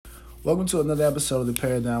Welcome to another episode of the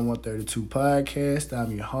Paradigm 132 podcast. I'm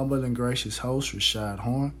your humble and gracious host, Rashad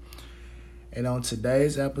Horn. And on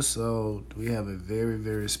today's episode, we have a very,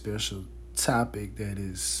 very special topic that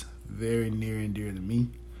is very near and dear to me.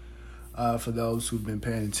 For those who've been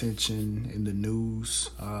paying attention in the news,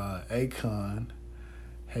 Akon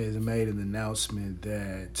has made an announcement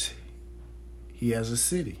that he has a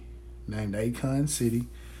city named Akon City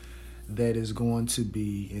that is going to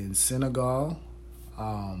be in Senegal.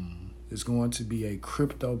 It's going to be a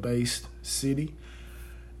crypto-based city.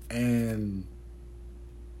 And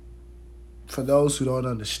for those who don't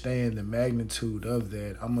understand the magnitude of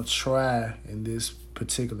that, I'm going to try in this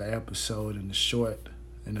particular episode in a short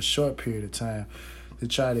period of time to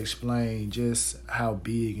try to explain just how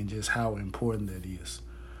big and just how important that is.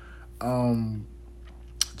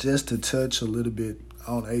 Just to touch a little bit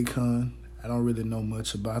on Akon, I don't really know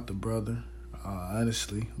much about the brother.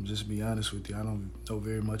 Honestly, I'm just be honest with you. I don't know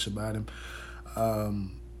very much about him.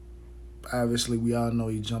 Obviously, we all know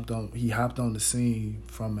he hopped on the scene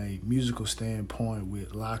from a musical standpoint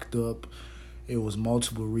with Locked Up. It was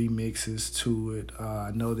multiple remixes to it.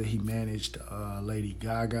 I know that he managed Lady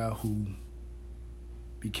Gaga, who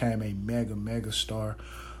became a mega star.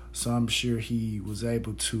 So I'm sure he was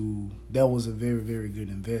able to. That was a very, very good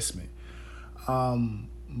investment.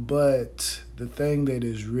 But the thing that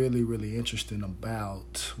is really, really interesting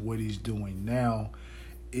about what he's doing now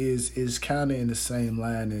is kind of in the same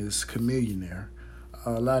line as Chamillionaire.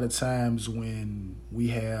 A lot of times when we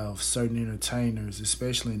have certain entertainers,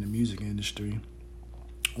 especially in the music industry,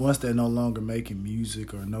 once they're no longer making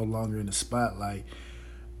music or no longer in the spotlight,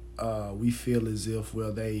 we feel as if,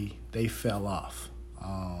 well, they fell off.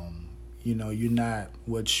 You're not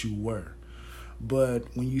what you were. But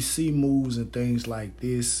when you see moves and things like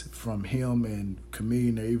this from him and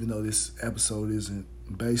Chamillionaire, even though this episode isn't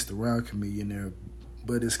based around Chamillionaire,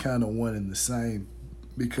 but it's kind of one and the same,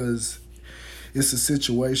 because it's a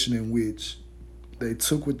situation in which they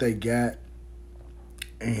took what they got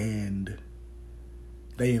and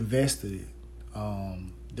they invested it.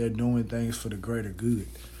 They're doing things for the greater good,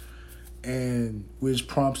 and which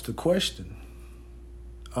prompts the question: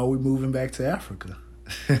 are we moving back to Africa?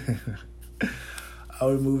 Are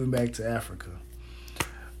we moving back to Africa?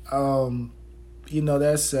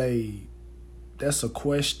 That's a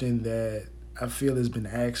question that I feel has been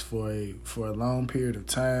asked for a long period of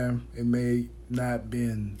time. It may not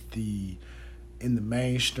been in the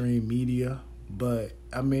mainstream media, but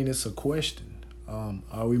I mean, it's a question.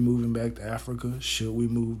 Are we moving back to Africa? Should we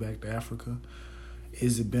move back to Africa?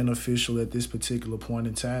 Is it beneficial at this particular point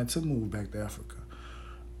in time to move back to Africa?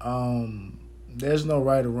 There's no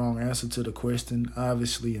right or wrong answer to the question.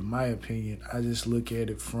 Obviously, in my opinion, I just look at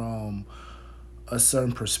it from a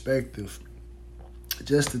certain perspective.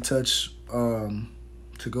 Just to touch,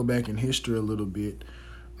 to go back in history a little bit,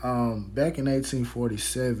 back in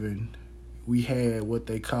 1847, we had what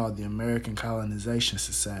they called the American Colonization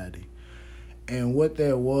Society. And what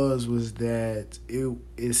that was that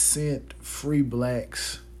it sent free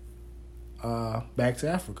blacks back to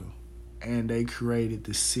Africa. And they created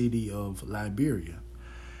the city of Liberia.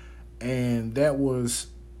 And that was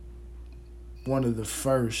one of the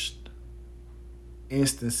first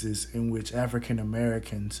instances in which African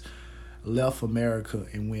Americans left America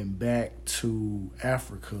and went back to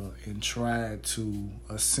Africa and tried to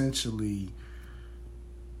essentially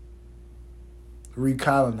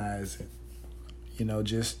recolonize it,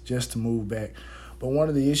 just to move back. But one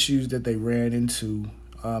of the issues that they ran into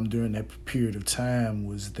during that period of time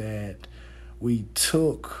was that we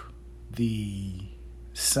took the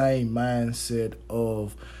same mindset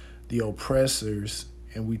of the oppressors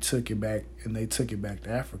and we took it back, and they took it back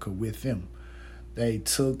to Africa with them. They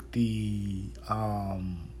took the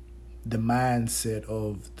mindset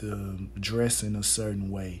of the dressing a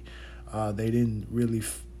certain way. They didn't really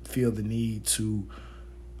feel the need to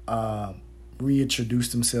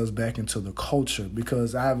reintroduce themselves back into the culture,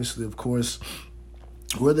 because obviously, of course,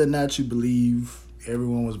 whether or not you believe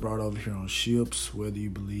everyone was brought over here on ships, whether you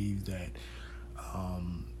believe that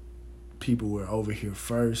people were over here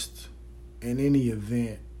first, in any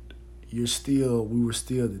event, we were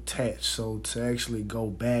still detached. So to actually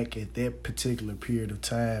go back at that particular period of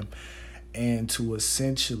time and to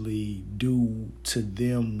essentially do to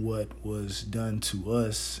them what was done to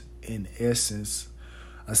us, in essence,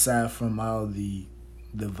 aside from all the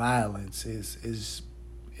violence, is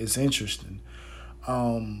interesting.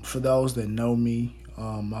 For those that know me,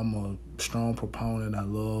 I'm a strong proponent. I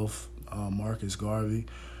love Marcus Garvey.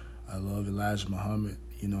 I love Elijah Muhammad.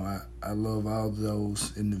 I love all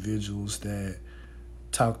those individuals that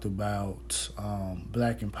talked about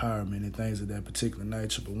black empowerment and things of that particular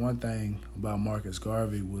nature. But one thing about Marcus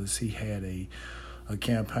Garvey was he had a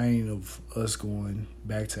campaign of us going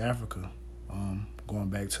back to Africa, going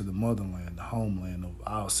back to the motherland, the homeland of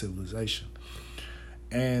our civilization.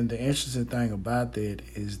 And the interesting thing about that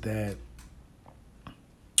is that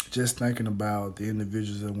just thinking about the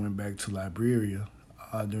individuals that went back to Liberia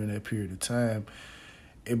during that period of time,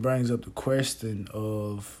 it brings up the question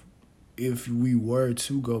of if we were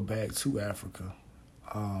to go back to Africa,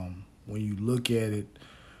 when you look at it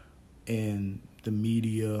in the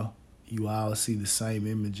media, you all see the same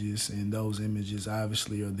images, and those images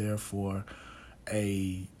obviously are there for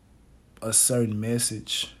a certain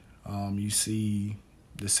message. You see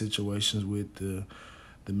the situations with the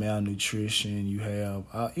malnutrition. You have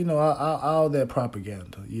all that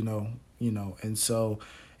propaganda. And so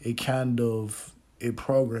it kind of it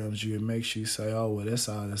programs you. It makes you say, "Oh, well, that's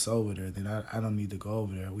all that's over there. Then I don't need to go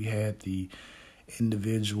over there." We had the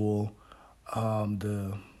individual,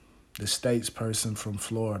 the statesperson from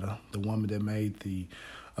Florida, the woman that made the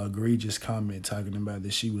egregious comment talking about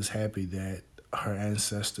that she was happy that her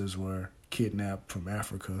ancestors were kidnapped from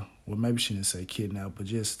Africa. Well, maybe she didn't say kidnapped, but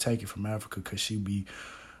just take it from Africa because she be,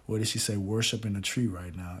 what did she say, worshiping a tree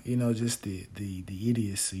right now. Just the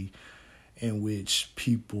idiocy in which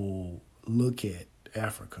people look at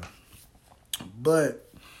Africa.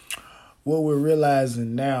 But what we're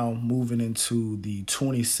realizing now, moving into the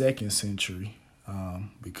 22nd century,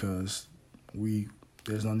 because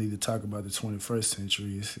there's no need to talk about the 21st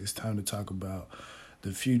century. It's time to talk about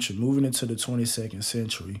the future. Moving into the 22nd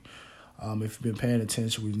century, if you've been paying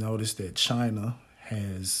attention, we've noticed that China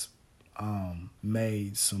has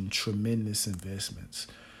made some tremendous investments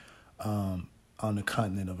on the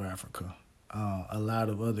continent of Africa. A lot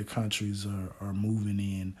of other countries are moving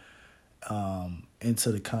in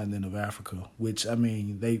into the continent of Africa, which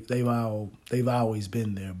they've always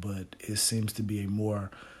been there, but it seems to be a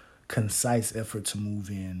more concise effort to move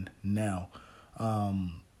in now.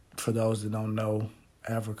 For those that don't know,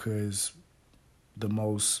 Africa is the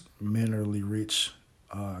most minerally rich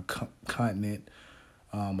continent.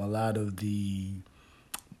 A lot of the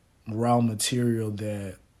raw material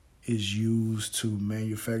that is used to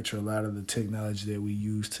manufacture a lot of the technology that we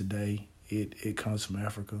use today, it comes from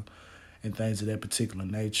Africa and things of that particular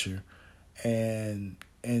nature. And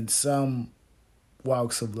in some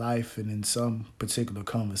walks of life and in some particular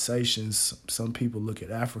conversations, some people look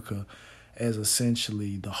at Africa as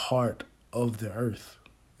essentially the heart of the earth.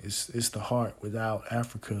 It's the heart. Without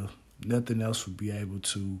Africa, nothing else would be able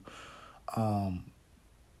to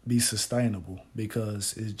be sustainable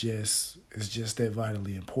because it's just that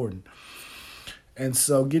vitally important. And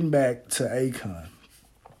so getting back to Akon,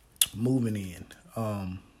 moving in,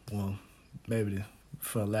 maybe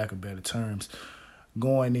for lack of better terms,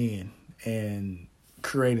 going in and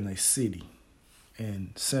creating a city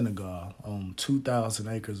in Senegal on 2,000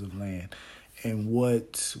 acres of land in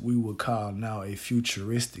what we would call now a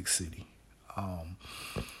futuristic city.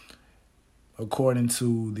 According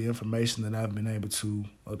to the information that I've been able to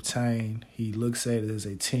obtain, he looks at it as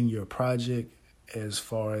a 10-year project as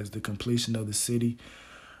far as the completion of the city.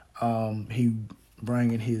 He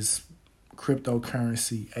bringing his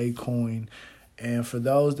cryptocurrency, Acoin. And for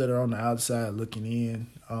those that are on the outside looking in,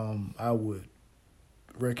 I would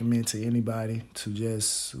recommend to anybody to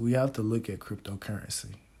we have to look at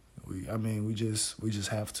cryptocurrency. We just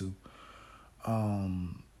have to.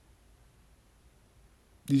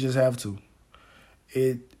 You just have to.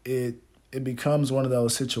 It becomes one of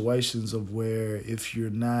those situations of where if you're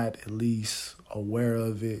not at least aware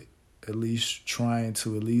of it, at least trying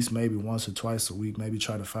to at least maybe once or twice a week, maybe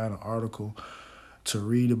try to find an article to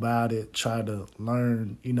read about it, try to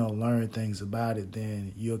learn things about it,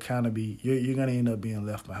 then you're going to end up being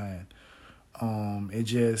left behind.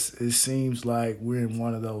 It seems like we're in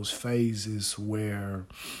one of those phases where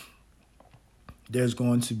there's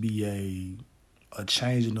going to be a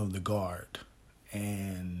changing of the guard.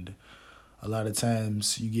 And a lot of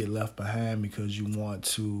times you get left behind because you want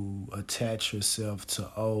to attach yourself to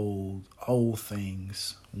old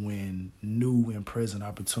things when new and present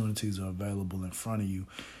opportunities are available in front of you.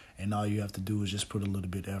 And all you have to do is just put a little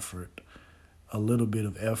bit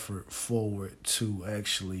of effort forward to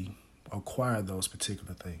actually acquire those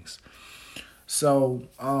particular things. So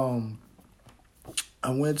I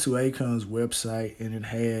went to Akon's website and it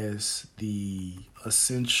has the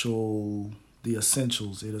essentials.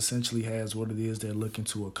 It essentially has what it is they're looking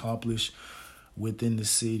to accomplish within the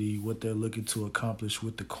city, what they're looking to accomplish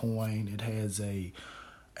with the coin. It has a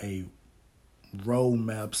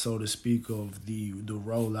roadmap, so to speak, of the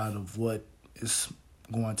rollout of what is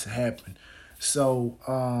going to happen. So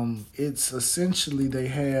it's essentially they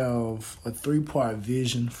have a three-part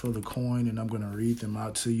vision for the coin, and I'm going to read them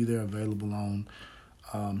out to you. They're available on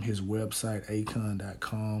his website,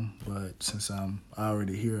 acon.com. But since I'm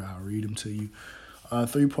already here, I'll read them to you.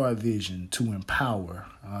 Three-part vision: to empower.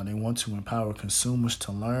 They want to empower consumers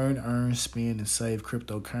to learn, earn, spend, and save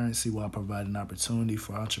cryptocurrency while providing opportunity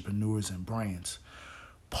for entrepreneurs and brands.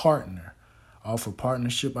 Partner. Offer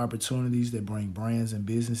partnership opportunities that bring brands and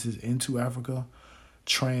businesses into Africa.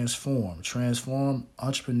 Transform. Transform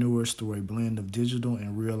entrepreneurs through a blend of digital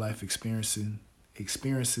and real-life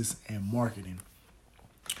experiences and marketing.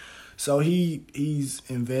 So he's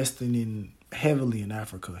investing in heavily in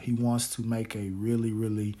Africa. He wants to make a really,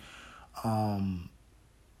 really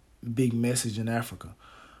big message in Africa.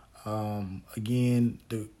 Again,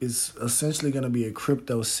 it's essentially going to be a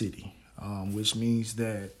crypto city, which means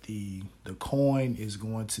that the coin is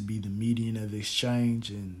going to be the medium of exchange.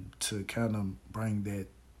 And to kind of bring that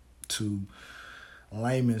to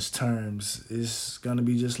layman's terms, it's going to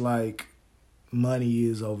be just like money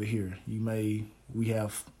is over here. We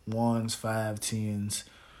have ones, 5, 10s,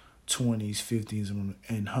 20s, 50s,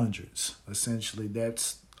 and hundreds. Essentially,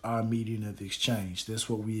 that's our medium of exchange. That's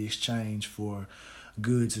what we exchange for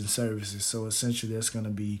goods and services. So essentially, that's going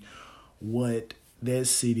to be what that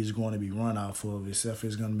city is going to be run off of, except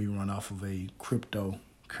it's going to be run off of a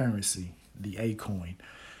cryptocurrency, the ACoin.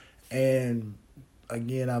 And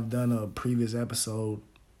again, I've done a previous episode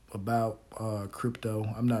about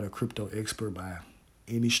crypto. I'm not a crypto expert by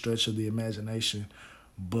any stretch of the imagination,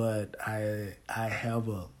 but I have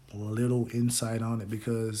a little insight on it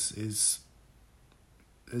because it's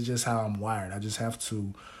just how I'm wired. I just have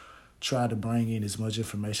to try to bring in as much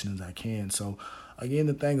information as I can. So again,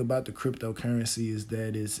 the thing about the cryptocurrency is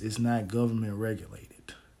that it's not government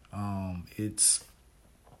regulated. It's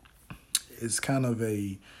kind of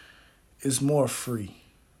it's more free.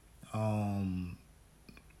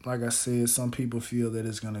 Like I said, some people feel that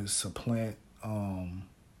it's going to supplant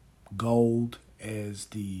gold as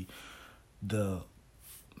the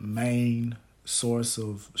main source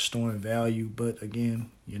of storing value. But again,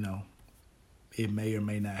 it may or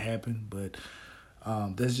may not happen. But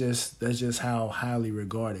that's just how highly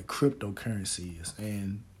regarded cryptocurrency is,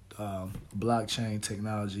 and blockchain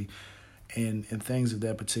technology and things of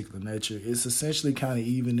that particular nature. It's essentially kind of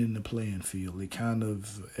even in the playing field. It kind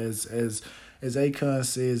of, as Akon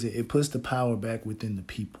says, it puts the power back within the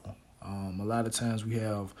people. A lot of times we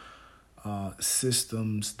have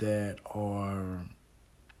systems that are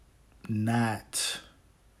not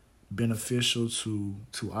beneficial to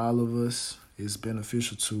all of us. It's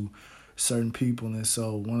beneficial to certain people, and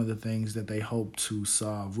so one of the things that they hope to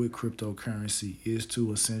solve with cryptocurrency is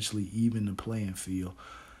to essentially even the playing field.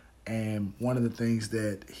 And one of the things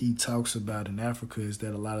that he talks about in Africa is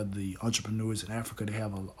that a lot of the entrepreneurs in Africa, they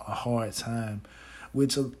have a hard time,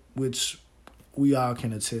 which we all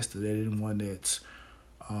can attest to that. Anyone that's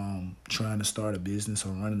trying to start a business or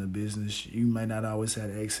running a business, you may not always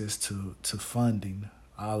have access to funding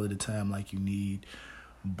all of the time like you need,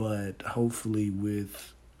 but hopefully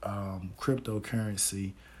with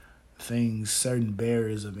cryptocurrency, certain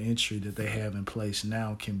barriers of entry that they have in place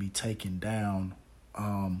now can be taken down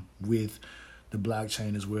with the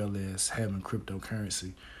blockchain, as well as having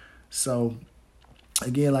cryptocurrency. So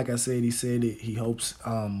again, like I said, he said it. He hopes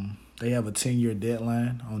they have a 10-year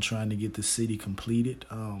deadline on trying to get the city completed.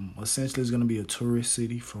 Essentially, it's going to be a tourist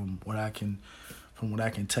city from what I can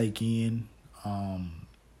take in.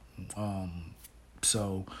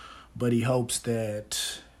 But he hopes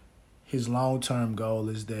that his long-term goal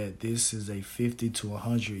is that this is a 50 to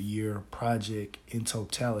 100-year project in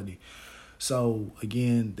totality. So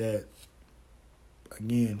again, that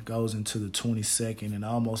goes into the 22nd and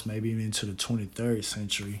almost maybe even into the 23rd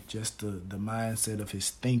century, just the mindset of his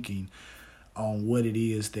thinking on what it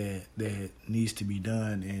is that needs to be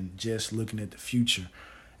done, and just looking at the future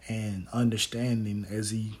and understanding, as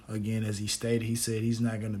he stated, he said he's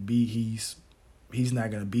not going to be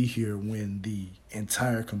here when the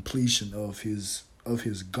entire completion of his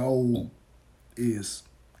goal is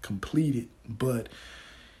completed, but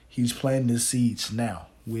he's planting the seeds now,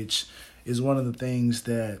 which is one of the things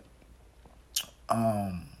that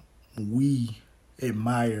we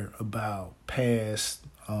admire about past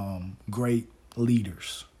great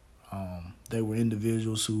leaders. They were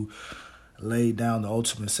individuals who laid down the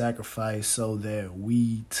ultimate sacrifice so that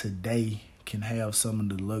we today can have some of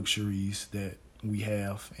the luxuries that we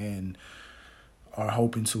have and are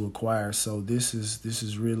hoping to acquire. So this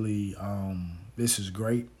is really this is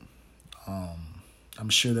great. I'm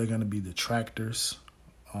sure they're going to be detractors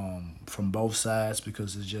from both sides,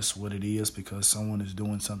 because it's just what it is, because someone is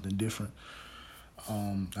doing something different.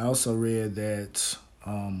 I also read that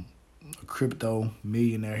a crypto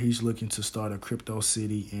millionaire, he's looking to start a crypto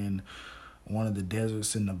city in one of the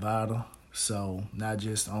deserts in Nevada. So not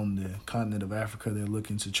just on the continent of Africa, they're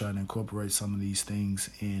looking to try to incorporate some of these things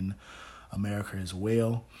in America as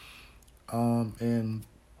well. And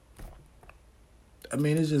I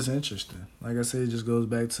mean, it's just interesting. Like I said, it just goes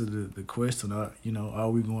back to the question, are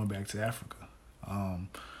we going back to Africa? Um,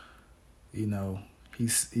 you know, he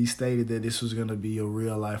stated that this was going to be a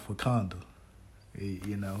real life Wakanda.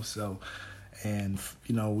 So, and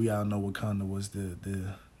we all know Wakanda was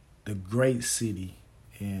the great city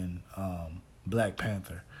in Black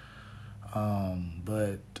Panther.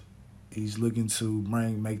 But he's looking to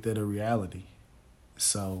make that a reality.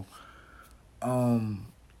 So,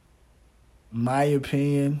 my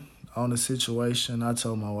opinion on the situation, I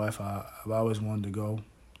told my wife I've always wanted to go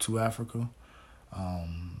to Africa.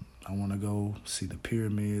 I want to go see the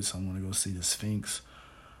pyramids. I want to go see the Sphinx.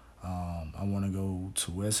 I want to go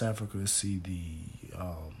to West Africa to see the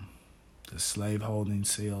slave holding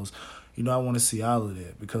cells. I want to see all of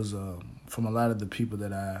that because from a lot of the people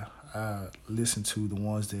that I listen to, the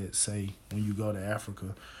ones that say when you go to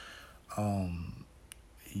Africa,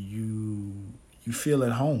 you feel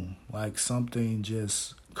at home, like something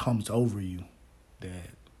just comes over you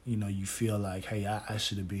that you feel like, hey, I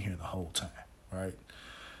should have been here the whole time, right?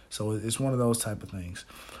 So it's one of those type of things.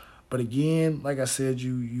 But again, like I said,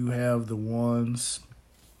 you have the ones,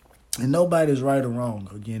 and nobody's right or wrong,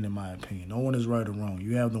 again, in my opinion. No one is right or wrong.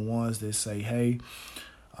 You have the ones that say, hey,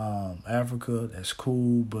 Africa, that's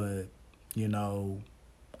cool, but,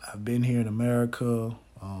 I've been here in America.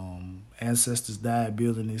 Ancestors died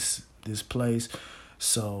building this place.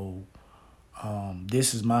 So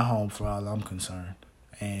this is my home for all I'm concerned.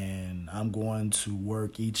 And I'm going to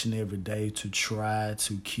work each and every day to try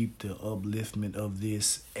to keep the upliftment of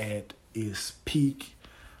this at its peak,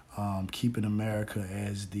 keeping America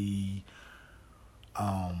as the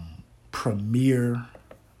premier,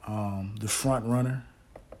 the front runner,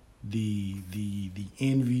 the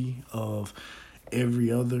envy of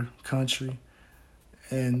every other country.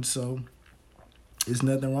 And so there's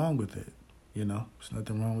nothing wrong with it, There's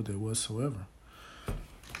nothing wrong with it whatsoever.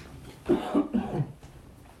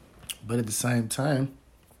 But at the same time,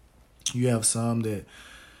 you have some that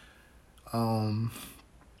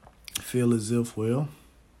feel as if, well,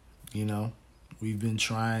 we've been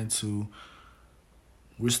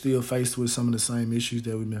we're still faced with some of the same issues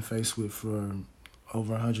that we've been faced with for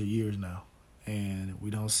over 100 years now. And we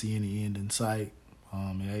don't see any end in sight.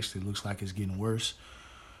 It actually looks like it's getting worse.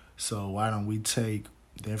 So why don't we take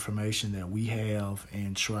the information that we have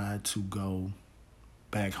and try to go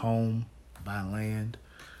back home, buy land,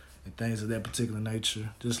 and things of that particular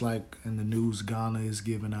nature. Just like in the news, Ghana is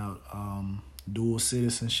giving out dual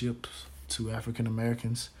citizenships to African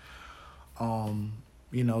Americans,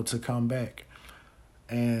 to come back.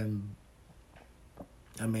 And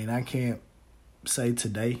I mean, I can't say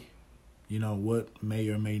today, what may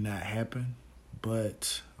or may not happen,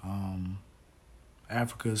 but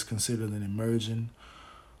Africa is considered an emerging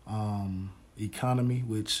economy,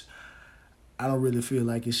 which I don't really feel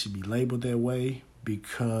like it should be labeled that way,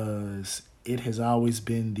 because it has always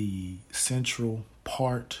been the central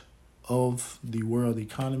part of the world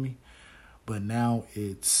economy, but now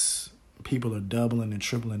people are doubling and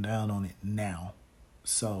tripling down on it now.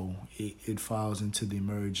 So it falls into the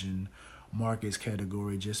emerging markets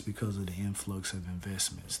category just because of the influx of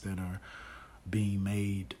investments that are being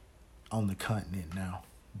made on the continent now.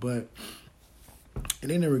 But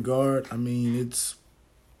in any regard, I mean, it's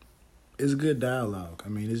a good dialogue. I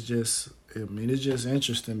mean, it's just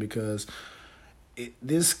interesting because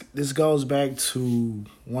this goes back to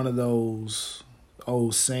one of those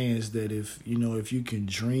old sayings that if you can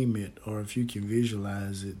dream it or if you can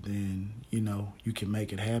visualize it, then you can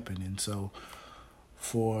make it happen. And so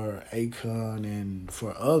for Akon and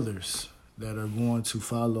for others that are going to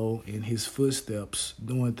follow in his footsteps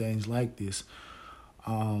doing things like this,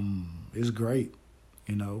 it's great.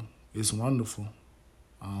 It's wonderful.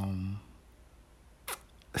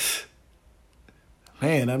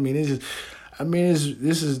 Man, I mean,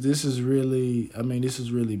 this is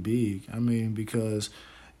really big. I mean, because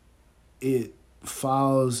it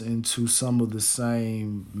falls into some of the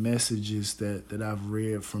same messages that I've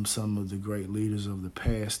read from some of the great leaders of the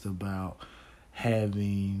past about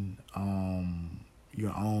having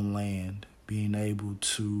your own land, being able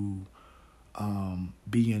to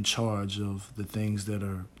be in charge of the things that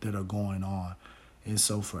are going on. And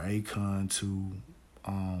so for Akon to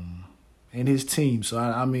and his team, so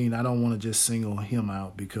I mean, I don't want to just single him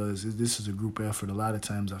out because this is a group effort. A lot of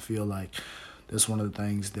times I feel like that's one of the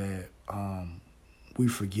things that we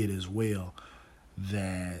forget as well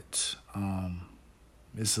that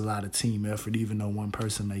it's a lot of team effort, even though one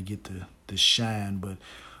person may get the shine, but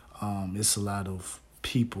it's a lot of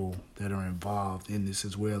people that are involved in this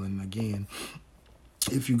as well. And again,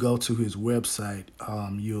 if you go to his website,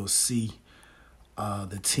 you'll see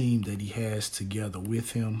the team that he has together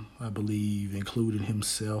with him. I believe, including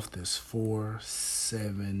himself, there's 4,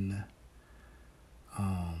 7,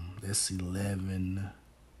 that's 11,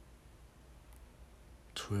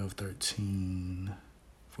 12, 13,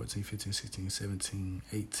 14, 15, 16, 17,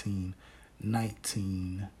 18,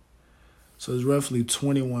 19. So there's roughly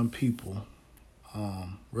 21 people.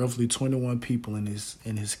 Roughly 21 people in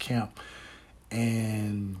his camp,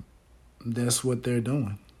 and that's what they're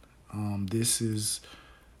doing. This is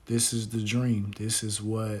the dream. This is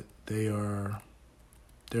what they're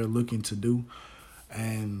looking to do,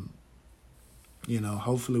 and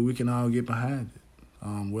hopefully we can all get behind it.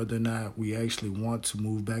 Whether or not we actually want to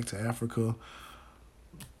move back to Africa,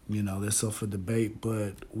 that's up for debate.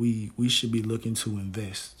 But we should be looking to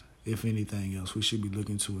invest. If anything else, we should be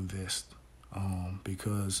looking to invest.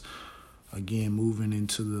 Because again, moving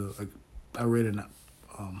into I read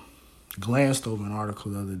glanced over an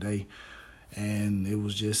article the other day, and it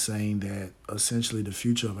was just saying that essentially the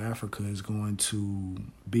future of Africa is going to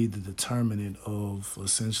be the determinant of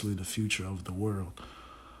essentially the future of the world.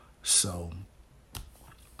 So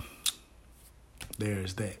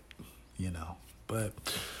there's that, But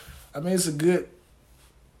I mean, it's a good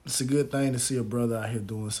thing to see a brother out here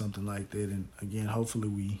doing something like that. And again,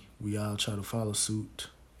 hopefully we all try to follow suit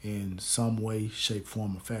in some way, shape,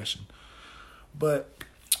 form, or fashion. But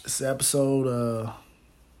it's another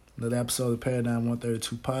episode of the Paradigm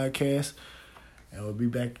 132 podcast. And we'll be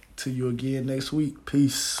back to you again next week.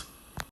 Peace.